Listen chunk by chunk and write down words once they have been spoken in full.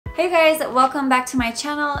Hey guys, welcome back to my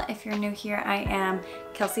channel. If you're new here, I am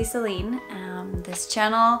Kelsey Selene. This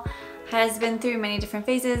channel has been through many different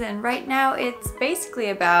phases, and right now it's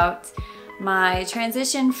basically about my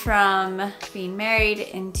transition from being married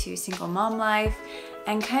into single mom life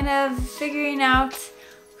and kind of figuring out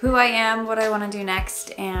who I am, what I want to do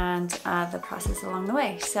next, and the process along the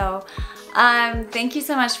way. So thank you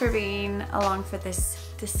so much for being along for this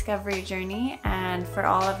discovery journey and for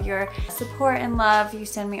all of your support and love you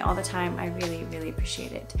send me all the time. I really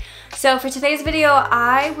appreciate it. So for today's video,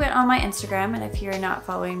 I went on my Instagram, and if you're not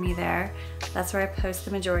following me there, that's where I post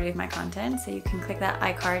the majority of my content, so you can click that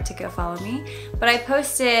iCard to go follow me. But I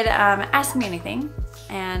posted Ask Me Anything,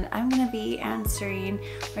 and I'm gonna be answering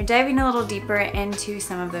or diving a little deeper into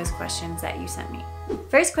some of those questions that you sent me.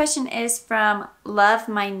 First question is from Love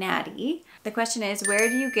My Natty. The question is, where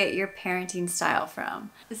do you get your parenting style from?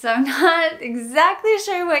 So I'm not exactly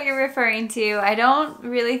sure what you're referring to. I don't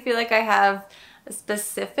really feel like I have a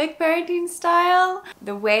specific parenting style.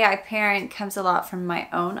 The way I parent comes a lot from my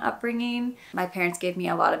own upbringing. My parents gave me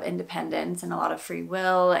a lot of independence and a lot of free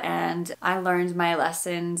will, and I learned my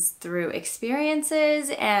lessons through experiences.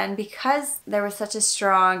 And because there was such a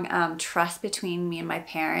strong trust between me and my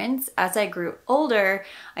parents, as I grew older,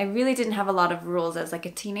 I really didn't have a lot of rules as like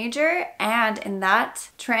a teenager, and that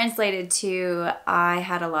translated to I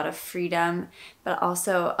had a lot of freedom, but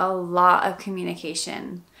also a lot of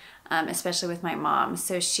communication. Especially with my mom.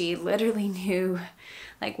 So she literally knew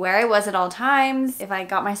like where I was at all times. If I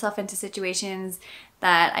got myself into situations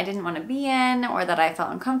that I didn't want to be in or that I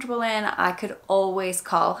felt uncomfortable in, I could always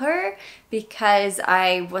call her because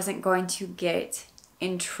I wasn't going to get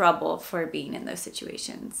in trouble for being in those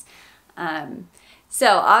situations. So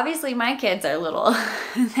obviously my kids are little.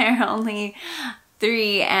 They're only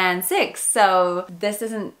 3 and 6. So this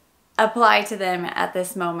doesn't apply to them at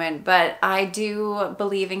this moment, but I do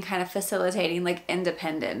believe in kind of facilitating like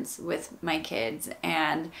independence with my kids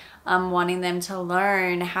and wanting them to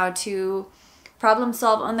learn how to problem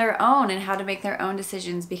solve on their own and how to make their own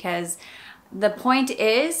decisions, because the point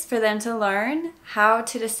is for them to learn how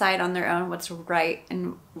to decide on their own what's right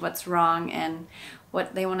and what's wrong and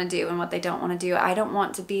what they want to do and what they don't want to do. I don't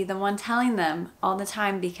want to be the one telling them all the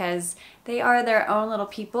time, because they are their own little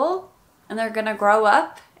people and they're gonna grow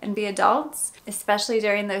up and be adults, especially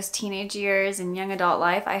during those teenage years and young adult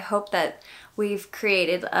life. I hope that we've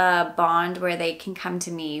created a bond where they can come to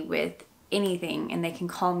me with anything and they can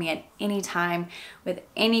call me at any time with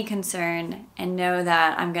any concern and know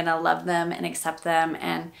that I'm gonna love them and accept them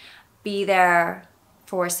and be there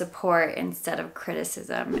for support instead of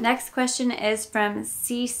criticism. Next question is from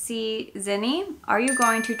CC Zinni. Are you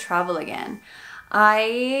going to travel again?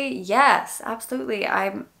 Yes, absolutely.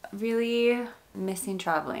 I'm really missing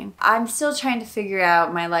traveling. I'm still trying to figure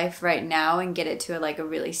out my life right now and get it to a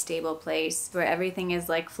really stable place where everything is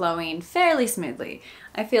like flowing fairly smoothly.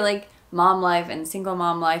 I feel like mom life and single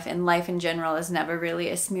mom life and life in general is never really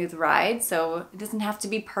a smooth ride, so it doesn't have to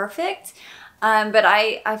be perfect. But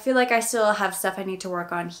I feel like I still have stuff I need to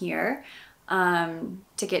work on here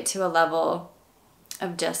to get to a level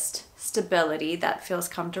of just stability that feels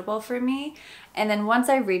comfortable for me. And then once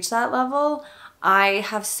I reach that level, I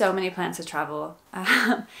have so many plans to travel.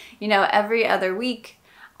 You know, every other week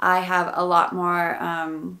I have a lot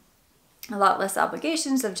less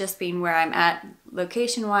obligations of just being where I'm at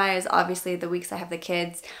location-wise. Obviously, the weeks I have the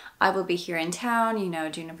kids, I will be here in town. You know,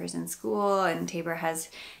 Juniper's in school and Tabor has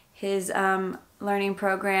his learning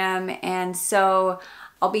program, and so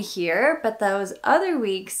I'll be here. But those other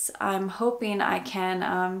weeks, I'm hoping I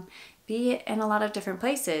can be in a lot of different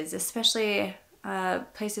places, especially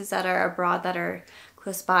places that are abroad that are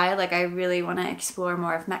close by. Like I really want to explore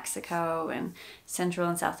more of Mexico and Central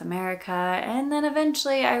and South America, and then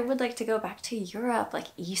eventually I would like to go back to Europe, like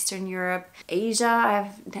Eastern Europe, Asia.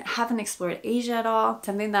 I haven't explored Asia at all.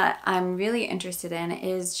 Something that I'm really interested in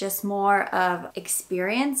is just more of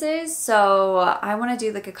experiences. So I want to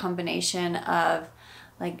do like a combination of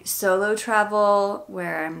like solo travel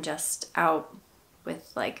where I'm just out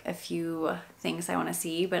with like a few things I want to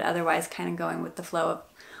see, but otherwise kind of going with the flow of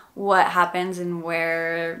what happens and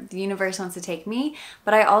where the universe wants to take me.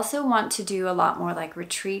 But I also want to do a lot more like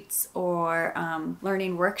retreats or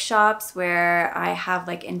learning workshops where I have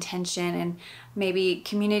like intention and maybe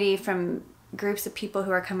community from groups of people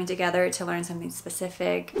who are coming together to learn something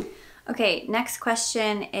specific. Okay, next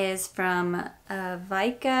question is from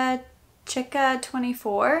Vika Chica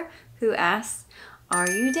 24, who asks, are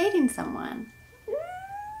you dating someone?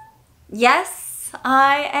 Yes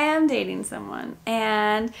I am dating someone,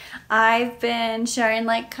 and I've been sharing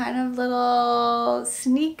like kind of little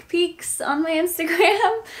sneak peeks on my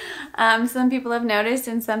Instagram. Some people have noticed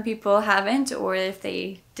and some people haven't, or if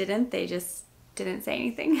they didn't, they just didn't say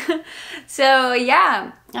anything. So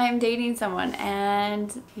yeah, I'm dating someone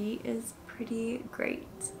and he is pretty great.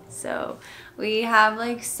 So we have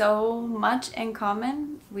like so much in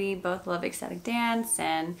common. We both love ecstatic dance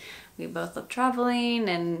and we both love traveling,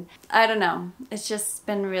 and I don't know, it's just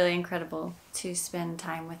been really incredible to spend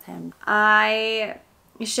time with him.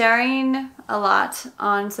 Sharing a lot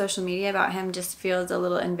on social media about him just feels a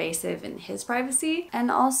little invasive in his privacy, and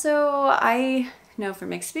also I know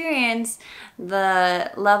from experience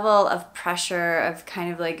the level of pressure of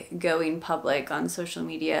kind of like going public on social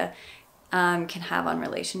media can have on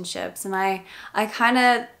relationships. And I kind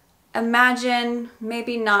of imagine,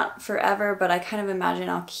 maybe not forever, but I kind of imagine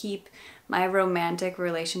I'll keep my romantic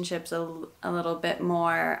relationships a little bit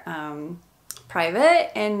more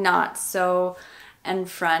private and not so in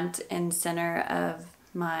front and center of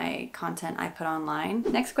my content I put online.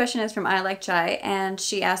 Next question is from I Like Chai, and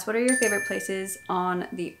she asked, what are your favorite places on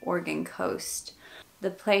the Oregon coast?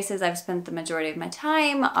 The places I've spent the majority of my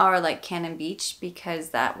time are like Cannon Beach, because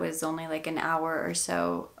that was only like an hour or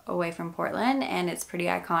so away from Portland, and it's pretty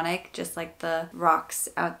iconic, just like the rocks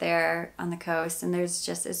out there on the coast. And there's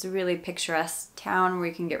just, it's a really picturesque town where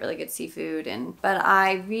you can get really good seafood. But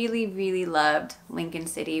I really loved Lincoln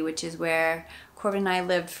City, which is where Corbin and I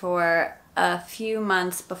lived for a few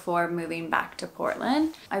months before moving back to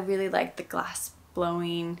Portland. I really liked the glass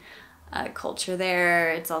blowing culture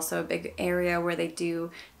there. It's also a big area where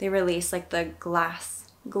they release like the glass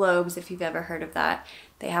globes, if you've ever heard of that.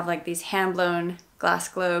 They have like these hand-blown glass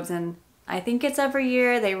globes, and I think it's every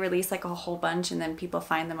year they release like a whole bunch, and then people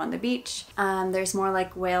find them on the beach. There's more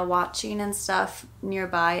like whale watching and stuff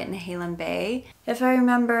nearby in Halem Bay. If I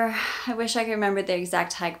remember, I wish I could remember the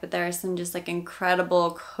exact hike, but there are some just like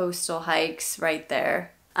incredible coastal hikes right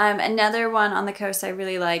there. Another one on the coast I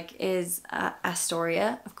really like is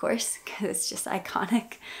Astoria, of course, because it's just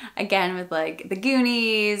iconic. Again, with like the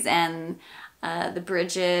Goonies and the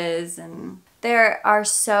bridges, and there are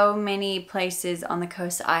so many places on the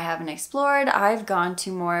coast I haven't explored. I've gone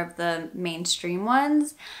to more of the mainstream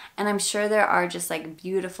ones, and I'm sure there are just like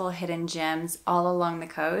beautiful hidden gems all along the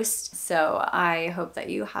coast. So I hope that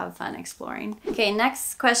you have fun exploring. Okay,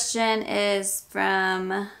 next question is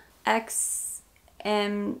from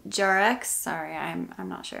XMJRX. Sorry, I'm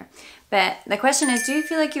not sure. But the question is, do you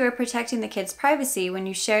feel like you are protecting the kids' privacy when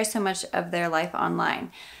you share so much of their life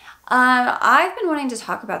online? I've been wanting to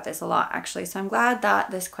talk about this a lot, actually, so I'm glad that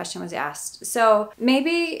this question was asked. So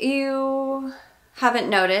maybe you haven't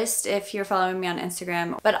noticed if you're following me on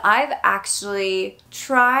Instagram, but I've actually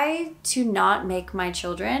tried to not make my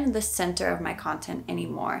children the center of my content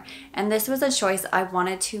anymore. And this was a choice I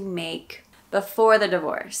wanted to make before the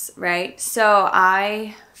divorce, right? So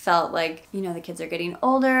I felt like, you know, the kids are getting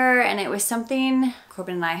older, and it was something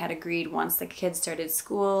Corbin and I had agreed once the kids started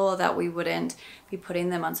school that we wouldn't be putting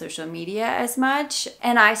them on social media as much.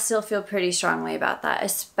 And I still feel pretty strongly about that,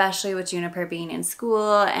 especially with Juniper being in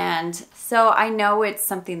school. And so I know it's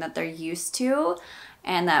something that they're used to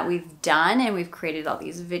and that we've done, and we've created all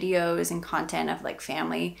these videos and content of like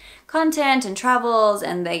family content and travels,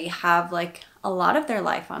 and they have like a lot of their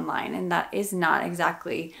life online, and that is not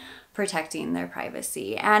exactly protecting their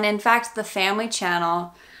privacy. And in fact, the family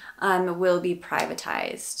channel will be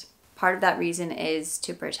privatized. Part of that reason is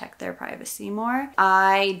to protect their privacy more.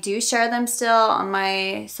 I do share them still on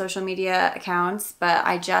my social media accounts, but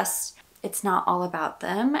it's not all about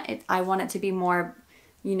them. I want it to be more,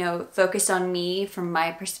 you know, focused on me from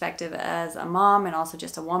my perspective as a mom and also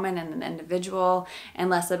just a woman and an individual, and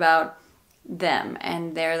less about them,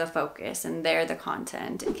 and they're the focus and they're the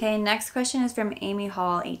content. Okay, next question is from Amy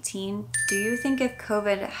Hall 18. Do you think if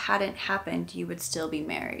COVID hadn't happened, you would still be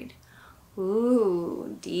married?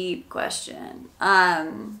 Ooh, deep question.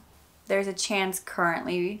 There's a chance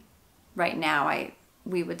currently, right now,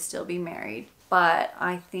 we would still be married. But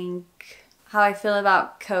I think how I feel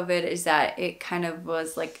about COVID is that it kind of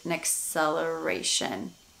was like an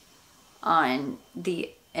acceleration on the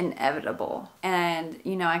inevitable. And,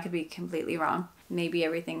 you know, I could be completely wrong. Maybe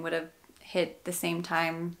everything would have hit the same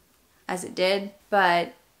time as it did,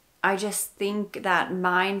 but I just think that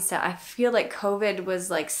mindset, I feel like COVID was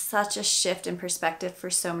like such a shift in perspective for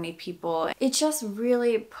so many people. It just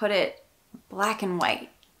really put it black and white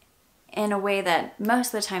in a way that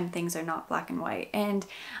most of the time things are not black and white. And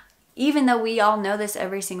even though we all know this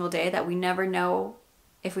every single day, that we never know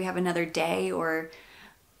if we have another day or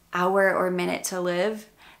hour or minute to live,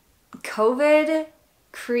 COVID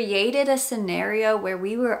created a scenario where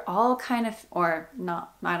we were all kind of, or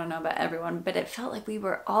not, I don't know about everyone, but it felt like we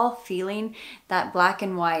were all feeling that black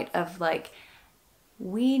and white of like,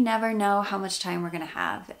 we never know how much time we're gonna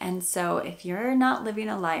have. And so if you're not living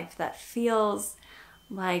a life that feels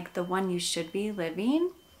like the one you should be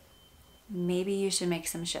living, maybe you should make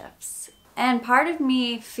some shifts. And part of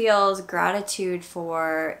me feels gratitude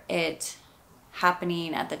for it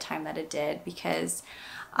happening at the time that it did, because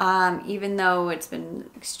even though it's been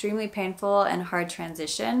extremely painful and hard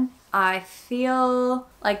transition, I feel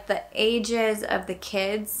like the ages of the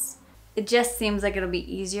kids, it just seems like it'll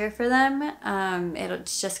be easier for them.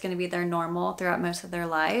 It's just going to be their normal throughout most of their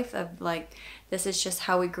life of like, this is just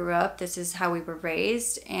how we grew up, this is how we were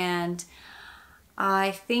raised. And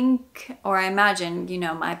I think, or I imagine, you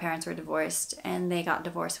know, my parents were divorced and they got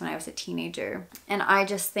divorced when I was a teenager. And I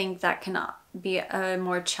just think that cannot be a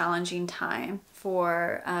more challenging time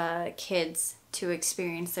for kids to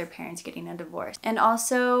experience their parents getting a divorce. And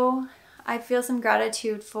also, I feel some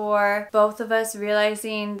gratitude for both of us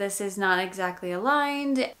realizing this is not exactly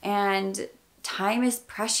aligned and time is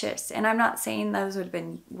precious. And I'm not saying those would have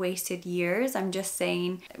been wasted years. I'm just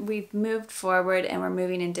saying we've moved forward and we're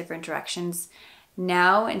moving in different directions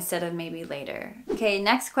now instead of maybe later. Okay,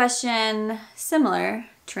 next question, similar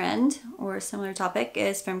trend or similar topic,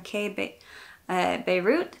 is from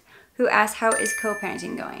Beirut, who asked, how is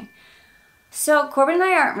co-parenting going? So Corbin and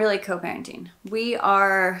I aren't really co-parenting. We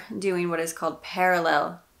are doing what is called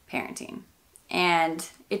parallel parenting. And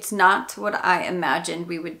it's not what I imagined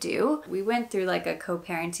we would do. We went through like a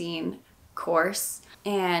co-parenting course,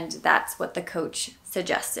 and that's what the coach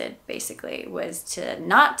suggested basically, was to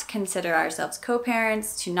not consider ourselves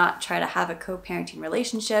co-parents, to not try to have a co-parenting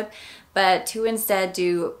relationship, but to instead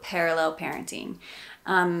do parallel parenting.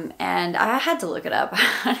 And I had to look it up.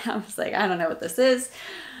 I was like, I don't know what this is.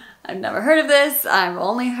 I've never heard of this. I've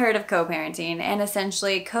only heard of co-parenting. And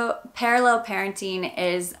essentially parallel parenting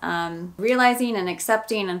is realizing and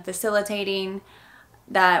accepting and facilitating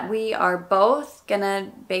that we are both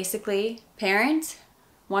gonna basically parent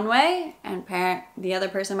one way and the other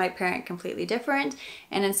person might parent completely different.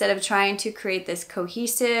 And instead of trying to create this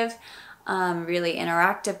cohesive, really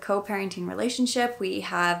interactive co-parenting relationship, we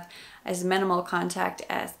have as minimal contact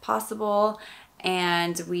as possible,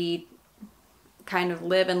 and we kind of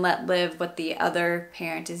live and let live what the other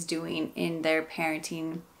parent is doing in their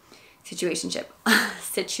parenting situationship.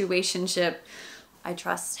 I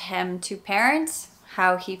trust him to parent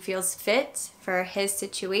how he feels fit for his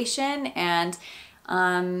situation and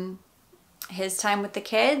his time with the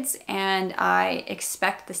kids, and I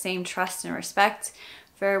expect the same trust and respect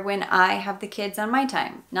for when I have the kids on my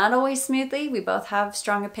time. Not always smoothly. We both have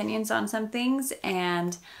strong opinions on some things,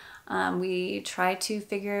 and we try to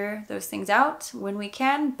figure those things out when we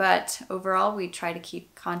can, but overall we try to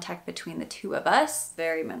keep contact between the two of us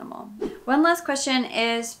very minimal. One last question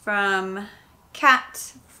is from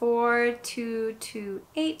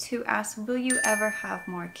Cat4228, who asks, will you ever have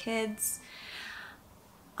more kids?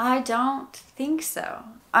 I don't think so.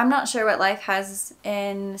 I'm not sure what life has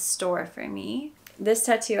in store for me. This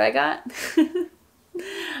tattoo I got,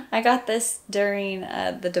 I got this during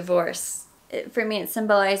the divorce. For me, it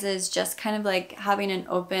symbolizes just kind of like having an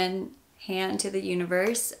open hand to the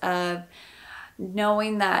universe of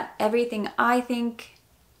knowing that everything I think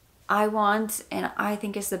I want and I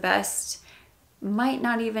think is the best might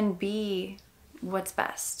not even be what's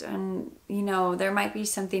best. And you know, there might be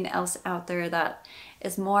something else out there that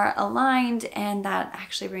is more aligned and that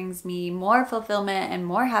actually brings me more fulfillment and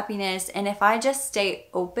more happiness. And if I just stay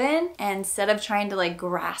open instead of trying to like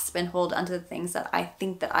grasp and hold onto the things that I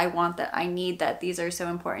think that I want, that I need, that these are so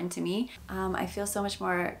important to me, I feel so much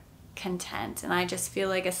more content. And I just feel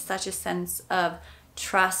like such a sense of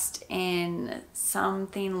trust in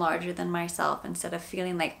something larger than myself, instead of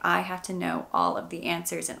feeling like I have to know all of the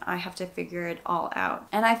answers and I have to figure it all out.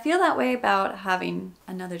 And I feel that way about having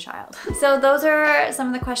another child. So those are some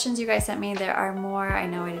of the questions you guys sent me. There are more. I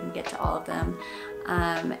know I didn't get to all of them.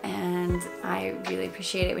 And I really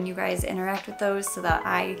appreciate it when you guys interact with those so that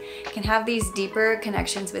I can have these deeper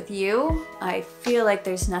connections with you. I feel like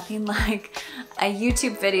there's nothing like a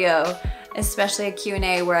YouTube video, especially a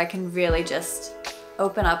Q&A, where I can really just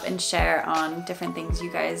open up and share on different things you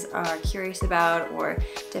guys are curious about or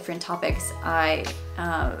different topics I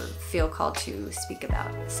feel called to speak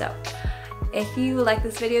about. So if you like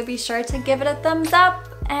this video, be sure to give it a thumbs up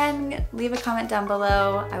and leave a comment down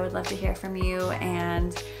below. I would love to hear from you,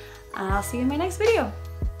 and I'll see you in my next video.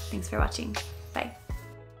 Thanks for watching.